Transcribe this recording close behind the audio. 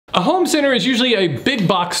A home center is usually a big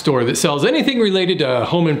box store that sells anything related to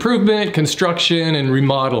home improvement, construction, and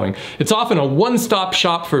remodeling. It's often a one-stop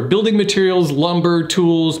shop for building materials, lumber,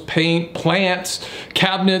 tools, paint, plants,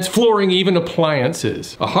 cabinets, flooring, even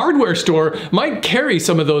appliances. A hardware store might carry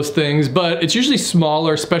some of those things, but it's usually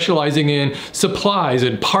smaller, specializing in supplies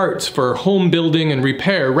and parts for home building and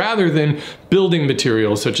repair rather than building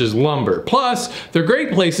materials such as lumber. Plus, they're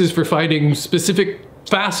great places for finding specific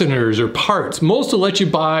fasteners or parts. Most will let you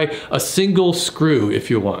buy a single screw if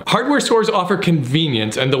you want. Hardware stores offer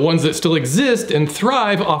convenience, and the ones that still exist and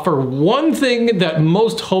thrive offer one thing that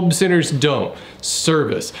most home centers don't: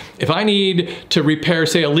 service. If I need to repair,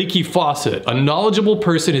 say, a leaky faucet, a knowledgeable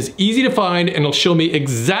person is easy to find and will show me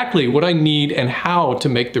exactly what I need and how to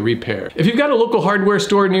make the repair. If you've got a local hardware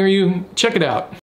store near you, check it out.